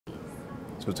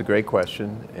So it's a great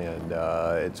question, and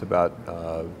it's about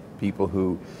people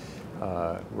who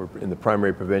were in the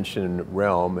primary prevention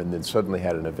realm and then suddenly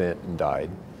had an event and died.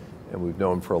 And we've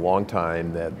known for a long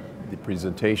time that the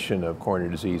presentation of coronary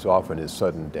disease often is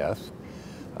sudden death.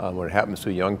 When it happens to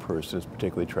a young person, it's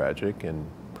particularly tragic. And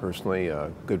personally,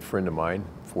 a good friend of mine,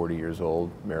 40 years old,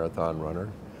 marathon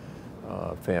runner,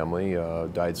 family,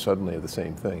 died suddenly of the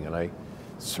same thing. And I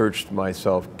searched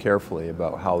myself carefully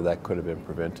about how that could have been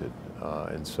prevented.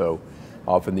 And so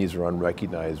often these are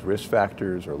unrecognized risk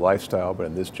factors or lifestyle, but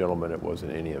in this gentleman it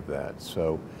wasn't any of that.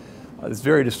 So it's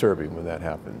very disturbing when that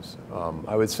happens.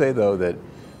 I would say though that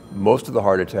most of the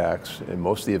heart attacks and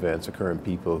most of the events occur in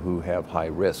people who have high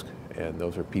risk, and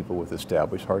those are people with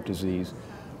established heart disease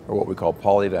or what we call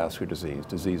polyvascular disease,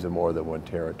 disease in more than one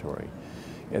territory.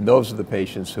 And those are the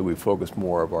patients who we focus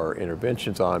more of our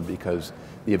interventions on because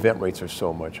the event rates are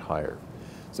so much higher.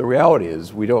 So the reality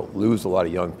is we don't lose a lot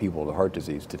of young people to heart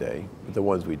disease today, but the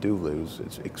ones we do lose,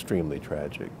 it's extremely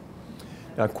tragic.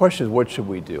 Now the question is, what should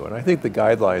we do? And I think the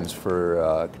guidelines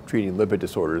for treating lipid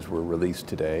disorders were released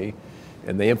today,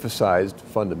 and they emphasized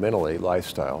fundamentally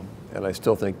lifestyle, and I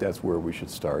still think that's where we should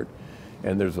start.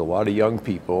 And there's a lot of young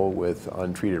people with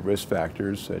untreated risk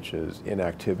factors such as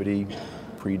inactivity,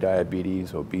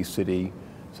 prediabetes, obesity,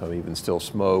 some even still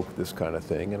smoke, this kind of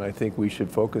thing, and I think we should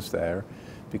focus there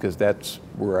because that's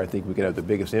where I think we can have the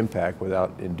biggest impact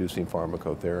without inducing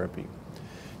pharmacotherapy.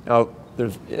 Now,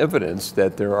 there's evidence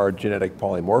that there are genetic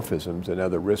polymorphisms and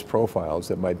other risk profiles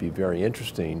that might be very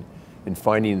interesting in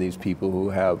finding these people who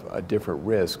have a different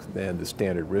risk than the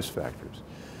standard risk factors.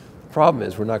 The problem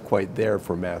is we're not quite there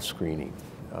for mass screening.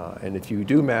 And if you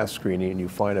do mass screening and you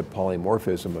find a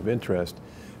polymorphism of interest,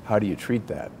 how do you treat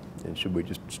that? And should we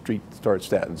just start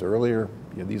statins earlier?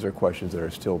 You know, these are questions that are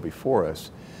still before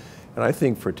us. And I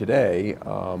think for today,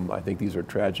 I think these are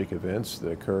tragic events that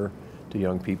occur to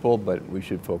young people, but we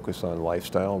should focus on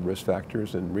lifestyle and risk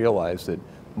factors and realize that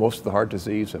most of the heart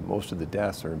disease and most of the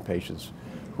deaths are in patients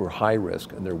who are high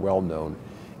risk and they're well known.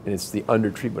 And it's the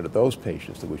undertreatment of those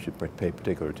patients that we should pay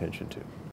particular attention to.